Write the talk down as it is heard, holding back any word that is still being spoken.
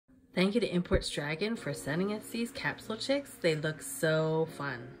Thank you to Imports Dragon for sending us these Capsule Chix. They look so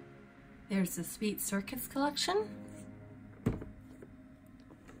fun. There's the Sweet Circus collection.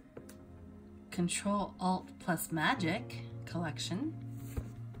 Control Alt plus Magic collection.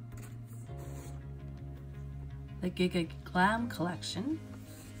 The Giga Glam collection.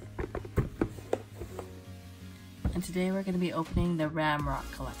 And today we're going to be opening the Ramrock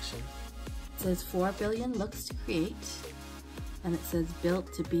collection. It says 4 billion looks to create, and it says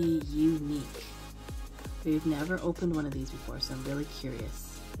built to be unique. We've never opened one of these before, so I'm really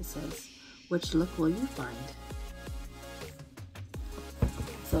curious. It says, which look will you find?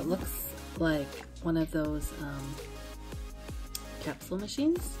 So it looks like one of those capsule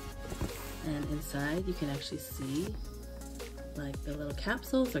machines, and inside you can actually see like the little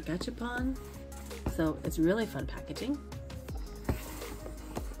capsules or gachapon. So it's really fun packaging.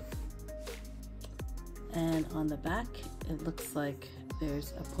 And on the back it looks like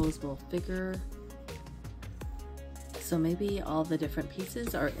there's a posable figure. So maybe all the different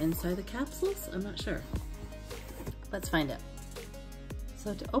pieces are inside the capsules? I'm not sure. Let's find out.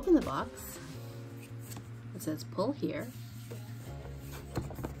 So to open the box, it says pull here.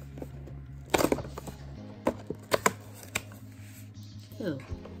 Ooh.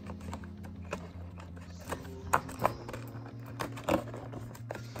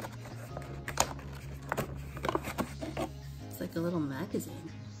 It's like a little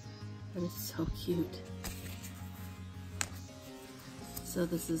magazine. That is so cute. So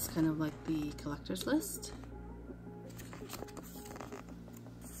this is kind of like the collector's list.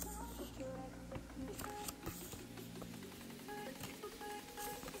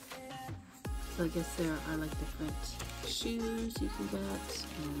 So I guess there are like different shoes you can get,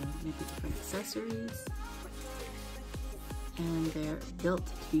 and maybe different accessories. And they're built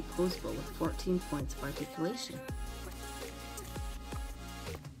to be posable with 14 points of articulation.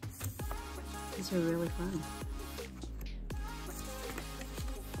 These are really fun.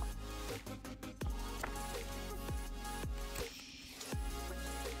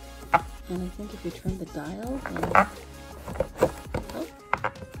 And I think if you turn the dial, then oh,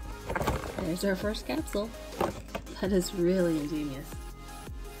 there's our first capsule. That is really ingenious.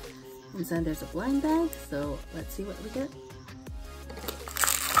 Inside there's a blind bag, so let's see what we get.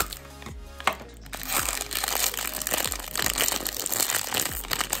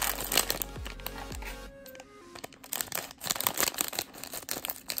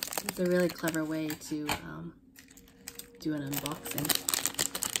 It's a really clever way to do an unboxing.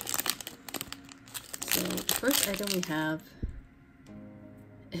 So the first item we have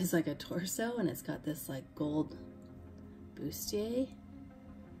is like a torso, and it's got this like gold bustier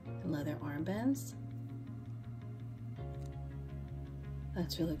and leather armbands.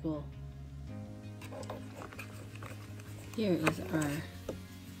 That's really cool. Here is our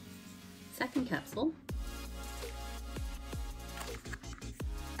second capsule.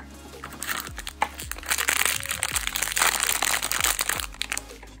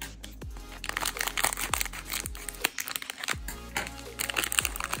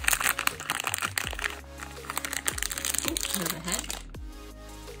 The head,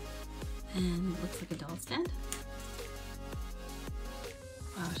 and it looks like a doll stand.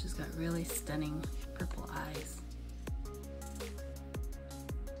 Wow, she's got really stunning purple eyes.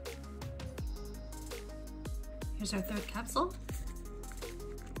 Here's our third capsule.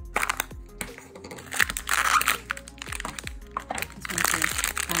 This one's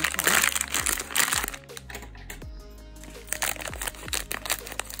kind of cool.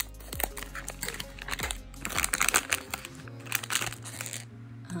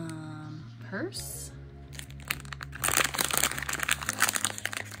 Purse,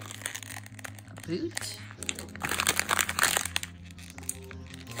 a boot,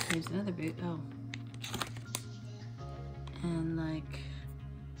 here's another boot, oh, and like,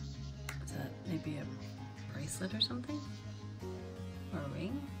 is that maybe a bracelet or something, or a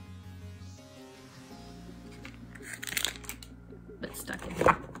ring, but stuck in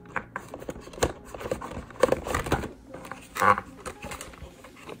here.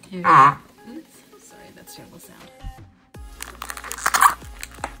 Here. Oops, sorry, that's terrible sound.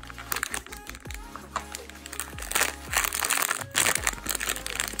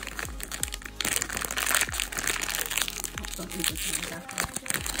 Don't leave this in the background.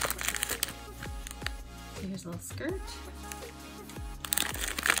 So here's a little skirt.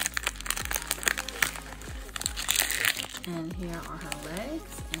 And here are her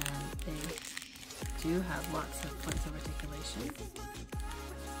legs, and they do have lots of points of articulation.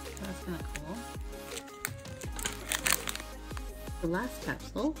 That's kind of cool. The last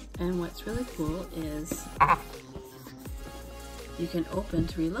capsule, and what's really cool is you can open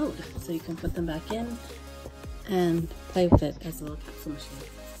to reload. So you can put them back in and play with it as a little capsule machine.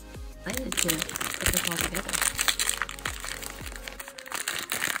 Excited to put this all together.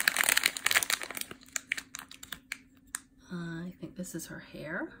 I think this is her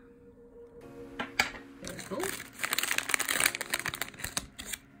hair. Very cool.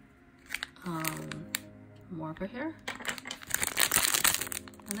 More of her hair.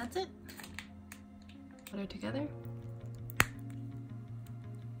 And that's it. Put her together.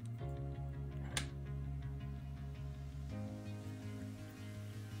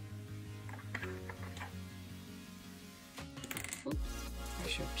 Oops, our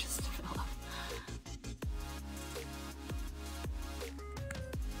shirt just fell off.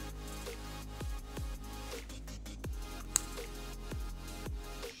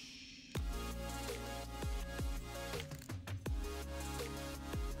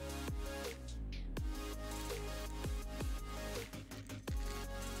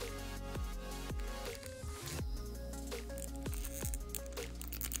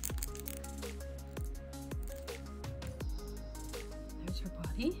 Her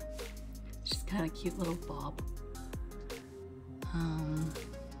body. She's kind of cute little bob. I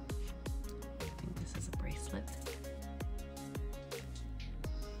think this is a bracelet.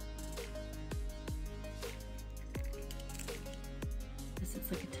 This is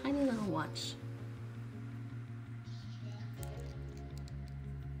like a tiny little watch.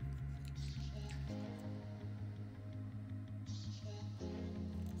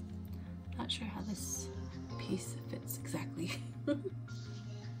 Not sure how this piece fits exactly.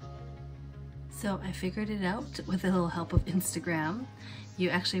 So I figured it out with a little help of Instagram. You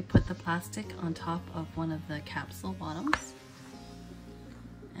actually put the plastic on top of one of the capsule bottoms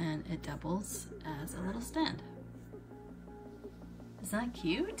and it doubles as a little stand. Isn't that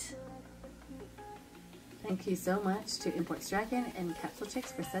cute? Thank you so much to Imports Dragon and Capsule Chix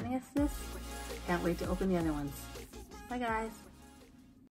for sending us this. Can't wait to open the other ones. Bye guys.